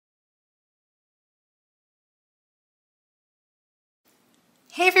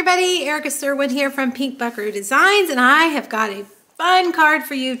Hey everybody, Erica Sirwood here from Pink Buckaroo Designs, and I have got a fun card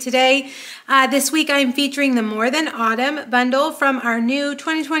for you today. This week I'm featuring the More Than Autumn bundle from our new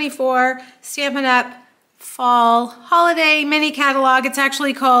 2024 Stampin' Up! Fall Holiday Mini Catalog. It's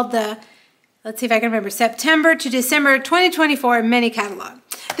actually called the, let's see if I can remember, September to December 2024 Mini Catalog.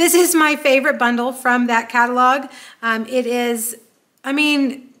 This is my favorite bundle from that catalog. It is,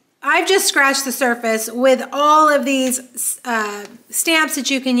 I've just scratched the surface with all of these stamps that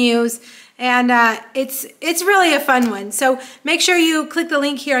you can use, and it's really a fun one. So make sure you click the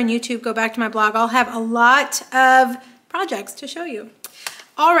link here on YouTube, go back to my blog. I'll have a lot of projects to show you.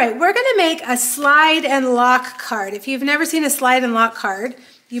 All right, we're gonna make a slide and lock card. If you've never seen a slide and lock card,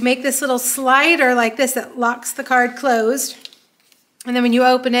 you make this little slider like this that locks the card closed, and then when you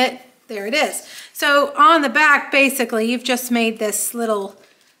open it, there it is. So on the back, basically, you've just made this little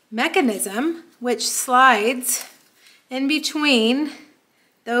mechanism which slides in between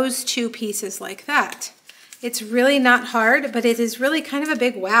those two pieces like that. It's really not hard, but it is really kind of a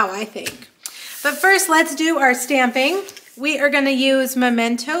big wow, I think. But first, let's do our stamping. We are going to use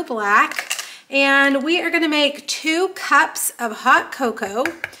Memento Black, and we are going to make 2 cups of hot cocoa.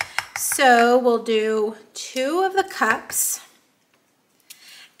 So we'll do 2 of the cups.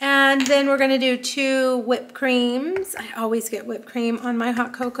 And then we're going to do 2 whipped creams. I always get whipped cream on my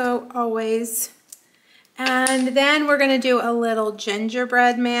hot cocoa, always. And then we're going to do a little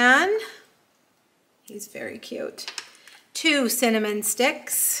gingerbread man. He's very cute. 2 cinnamon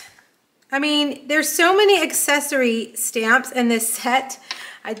sticks. I mean, there's so many accessory stamps in this set.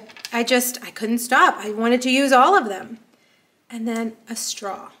 I couldn't stop. I wanted to use all of them. And then a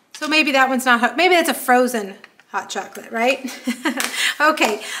straw. So maybe that one's not hot. Maybe that's a frozen hot chocolate, right?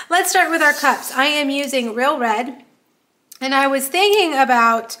 Okay, let's start with our cups. I am using Real Red, and I was thinking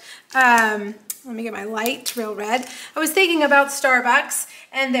about, let me get my light, Real Red. I was thinking about Starbucks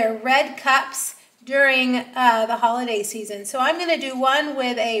and their red cups during the holiday season. So I'm gonna do one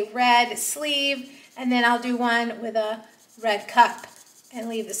with a red sleeve, and then I'll do one with a red cup and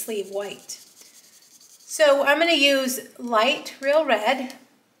leave the sleeve white. So I'm gonna use light Real Red,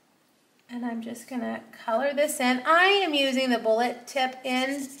 and I'm just gonna color this in. I am using the bullet tip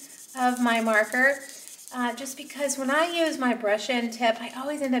end of my marker just because when I use my brush end tip, I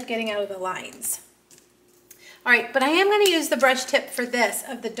always end up getting out of the lines. All right, but I am gonna use the brush tip for this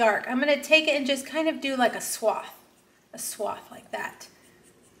of the dark. I'm gonna take it and just kind of do like a swath like that.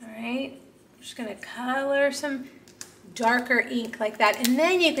 All right, I'm just gonna color some darker ink like that, and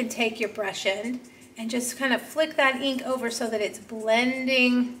then you can take your brush end and just kind of flick that ink over so that it's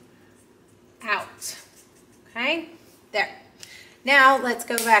blending out. Okay, there. Now let's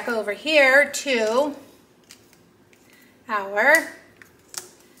go back over here to our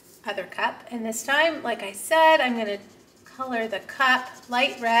other cup, and this time, like I said, I'm going to color the cup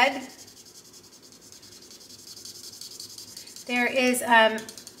light red. There is a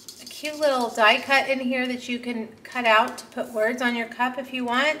cute little die cut in here that you can cut out to put words on your cup if you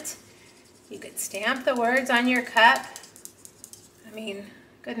want. You could stamp the words on your cup. I mean,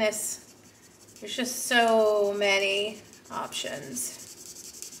 goodness. There's just so many options.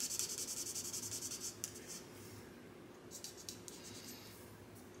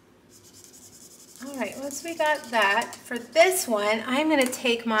 All right, once we got that, for this one, I'm going to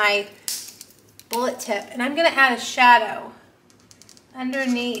take my bullet tip and I'm going to add a shadow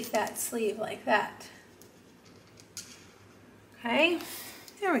underneath that sleeve like that. Okay,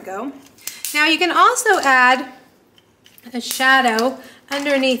 there we go. Now you can also add a shadow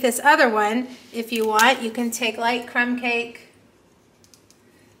underneath this other one if you want. You can take light crumb cake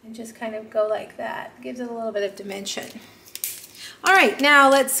and just kind of go like that. Gives it a little bit of dimension. All right, now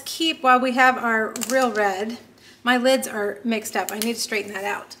let's keep, while we have our Real Red, my lids are mixed up. I need to straighten that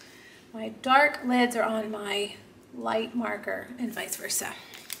out. My dark lids are on my light marker and vice versa.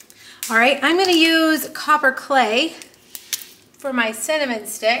 All right, I'm gonna use copper clay for my cinnamon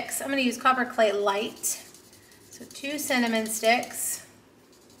sticks. I'm gonna use copper clay light. So 2 cinnamon sticks.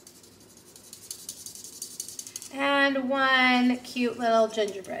 And 1 cute little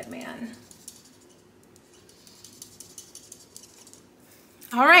gingerbread man.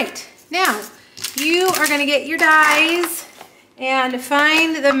 All right, now you are gonna get your dies and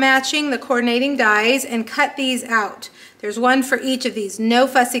find the coordinating dies and cut these out. There's 1 for each of these, no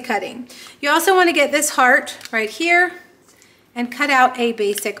fussy cutting. You also wanna get this heart right here and cut out a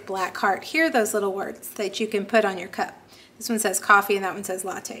basic black heart. Here are those little words that you can put on your cup. This one says coffee and that one says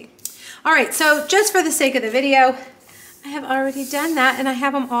latte. All right, so just for the sake of the video, I have already done that and I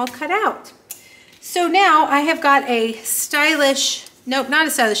have them all cut out. So now I have got a stylish, nope, not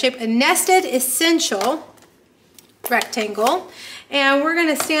a stylish shape, a nested essential rectangle, and we're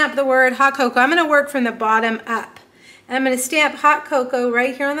going to stamp the word hot cocoa. I'm going to work from the bottom up. And I'm going to stamp hot cocoa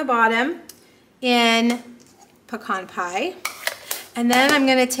right here on the bottom in pecan pie. And then I'm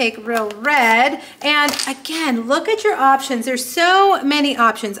going to take Real Red, and again, look at your options. There's so many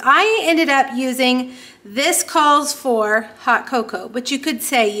options. I ended up using This Calls for Hot Cocoa, but you could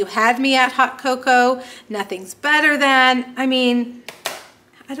say You Had Me at Hot Cocoa, Nothing's Better Than. I mean,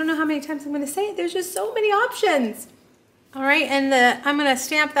 I don't know how many times I'm going to say it. There's just so many options. All right, and I'm going to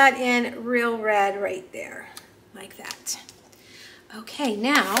stamp that in Real Red right there, like that. Okay,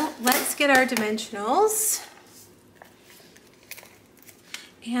 now let's get our dimensionals.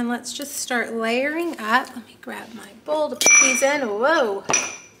 And let's just start layering up. Let me grab my bowl to put these in. Whoa,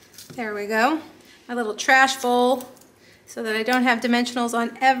 there we go. My little trash bowl so that I don't have dimensionals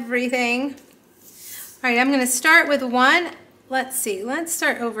on everything. All right, I'm gonna start with one. Let's see, let's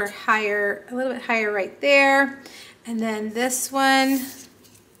start over higher, a little bit higher right there. And then this one,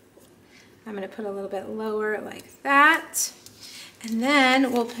 I'm gonna put a little bit lower like that. And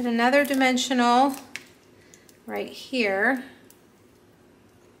then we'll put another dimensional right here.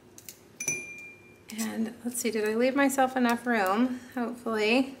 And let's see, did I leave myself enough room?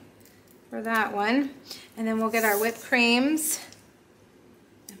 Hopefully, for that one. And then we'll get our whipped creams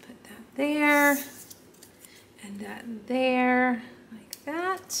and put that there and that there, like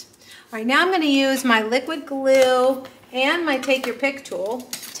that. All right, now I'm going to use my liquid glue and my Take Your Pick tool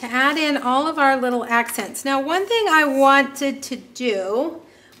to add in all of our little accents. Now, one thing I wanted to do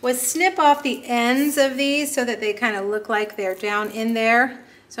was snip off the ends of these so that they kind of look like they're down in there.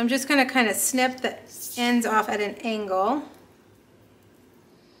 So I'm just going to kind of snip the ends off at an angle.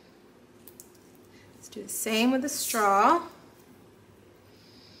 Let's do the same with the straw.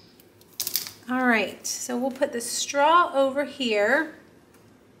 All right, so we'll put the straw over here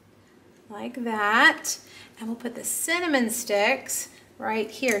like that, and we'll put the cinnamon sticks right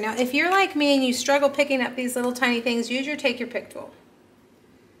here. Now, if you're like me and you struggle picking up these little tiny things, use your Take Your Pick tool.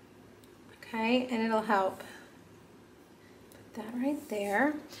 Okay, and it'll help. That right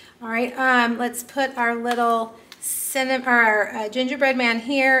there. All right, let's put our little gingerbread man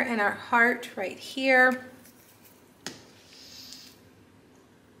here and our heart right here.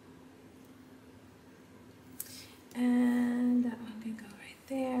 And that one can go right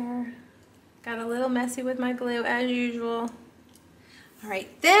there. Got a little messy with my glue as usual. All right,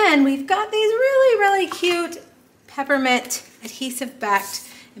 then we've got these really, really cute peppermint adhesive backed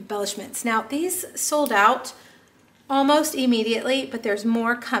embellishments. Now, these sold out almost immediately, but there's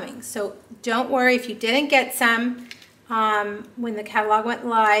more coming. So don't worry if you didn't get some when the catalog went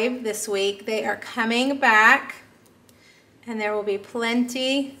live this week. They are coming back, and there will be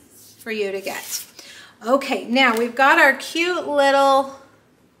plenty for you to get. Okay, now we've got our cute little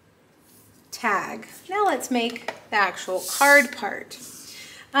tag. Now let's make the actual card part.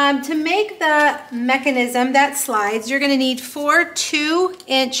 To make the mechanism that slides, you're going to need 4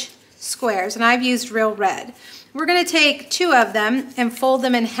 2-inch squares, and I've used Real Red. We're going to take 2 of them and fold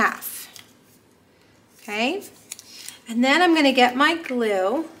them in half. Okay, and then I'm going to get my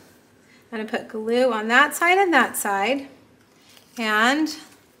glue. I'm going to put glue on that side and that side, and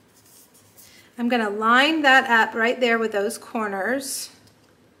I'm going to line that up right there with those corners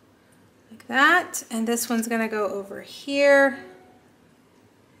like that, and this one's going to go over here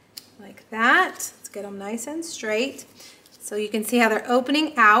like that. Let's get them nice and straight so you can see how they're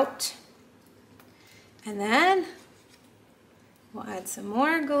opening out. And then we'll add some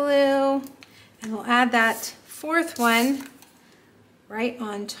more glue, and we'll add that 4th one right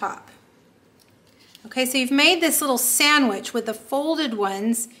on top. Okay, so you've made this little sandwich with the folded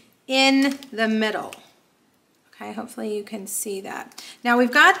ones in the middle. Okay, hopefully you can see that. Now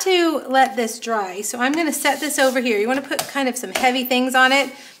we've got to let this dry, so I'm going to set this over here. You want to put kind of some heavy things on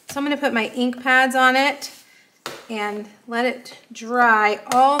it, so I'm going to put my ink pads on it and let it dry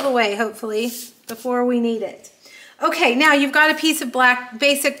all the way, hopefully, before we need it. Okay, now you've got a piece of black,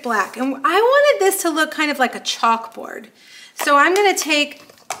 basic black, and I wanted this to look kind of like a chalkboard. So I'm going to take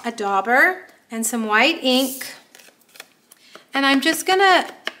a dauber and some white ink, and I'm just going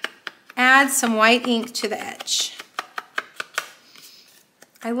to add some white ink to the edge.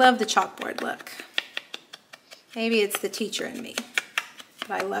 I love the chalkboard look. Maybe it's the teacher in me,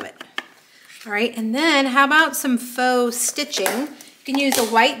 but I love it. All right, and then how about some faux stitching? You can use a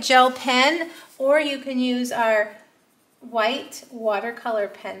white gel pen, or you can use our white watercolor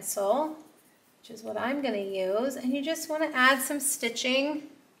pencil, which is what I'm going to use, and you just want to add some stitching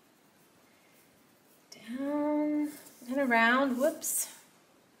down and around. Whoops.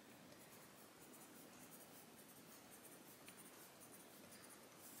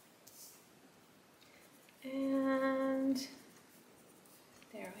 And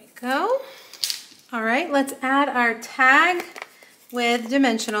right, let's add our tag with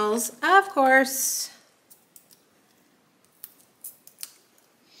dimensionals, of course.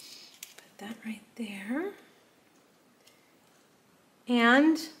 Put that right there.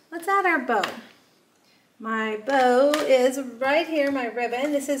 And let's add our bow. My bow is right here, my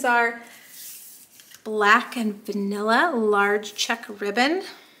ribbon. This is our black and vanilla large check ribbon.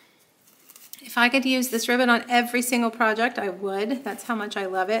 If I could use this ribbon on every single project, I would. That's how much I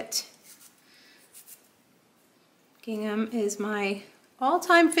love it. Gingham is my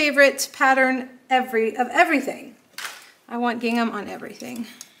all-time favorite pattern of everything. I want gingham on everything.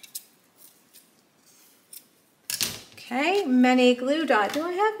 Okay, mini glue dot. Do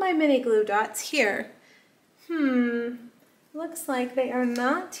I have my mini glue dots here? Looks like they are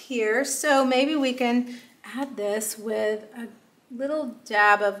not here, so maybe we can add this with a little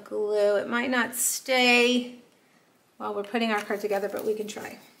dab of glue. It might not stay while we're putting our card together, but we can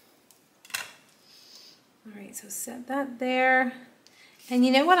try. All right, so set that there. And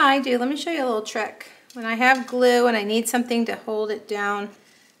you know what I do? Let me show you a little trick. When I have glue and I need something to hold it down,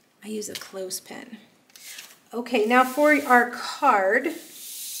 I use a clothespin. Okay, now for our card,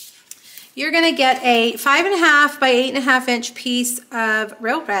 you're gonna get a 5.5 by 8.5 inch piece of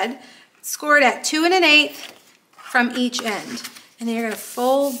real red, scored at 2 1/8 from each end. And then you're gonna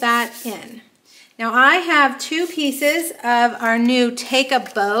fold that in. Now I have 2 pieces of our new Take a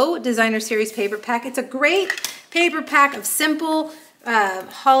Bow Designer Series paper pack. It's a great paper pack of simple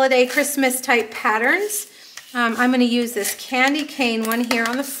holiday Christmas type patterns. I'm gonna use this candy cane one here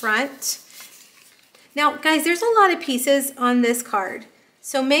on the front. Now guys, there's a lot of pieces on this card.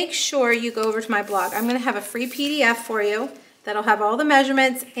 So make sure you go over to my blog. I'm gonna have a free PDF for you that'll have all the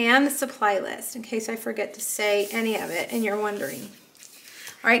measurements and the supply list in case I forget to say any of it and you're wondering.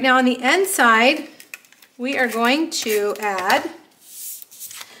 All right, now on the end side, we are going to add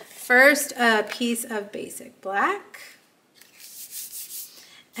first a piece of basic black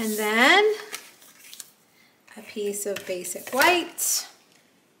and then a piece of basic white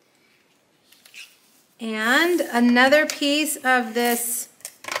and another piece of this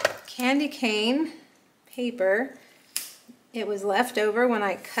candy cane paper. It was left over when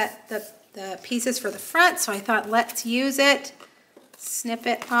I cut the pieces for the front, so I thought let's use it, snip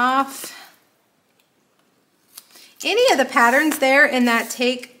it off. Any of the patterns there in that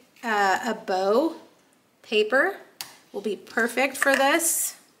Take a Bow paper will be perfect for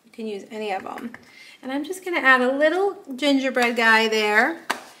this. You can use any of them. And I'm just gonna add a little gingerbread guy there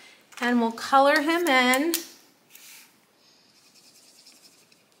and we'll color him in.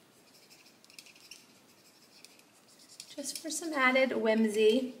 Just for some added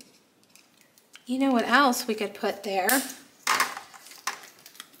whimsy. You know what else we could put there?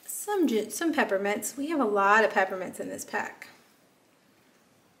 Some peppermints. We have a lot of peppermints in this pack.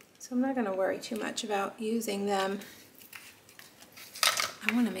 So I'm not gonna worry too much about using them.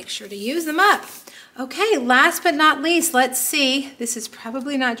 I wanna make sure to use them up. Okay, last but not least, let's see. This is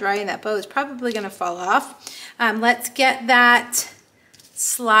probably not dry and that bow is probably gonna fall off. Let's get that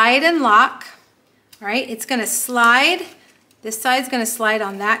slide and lock. All right, it's gonna slide. This side's gonna slide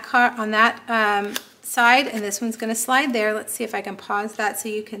on that side, and this one's gonna slide there. Let's see if I can pause that so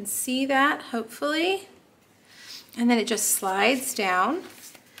you can see that, hopefully. And then it just slides down.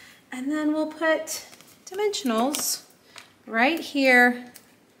 And then we'll put dimensionals right here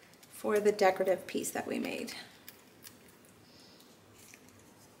for the decorative piece that we made.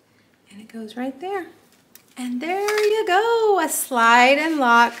 And it goes right there. And there you go, a slide and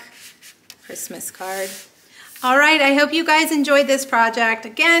lock Christmas card. All right, I hope you guys enjoyed this project.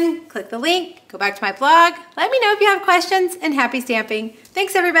 Again, click the link, go back to my blog, let me know if you have questions, and happy stamping.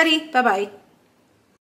 Thanks everybody, bye-bye.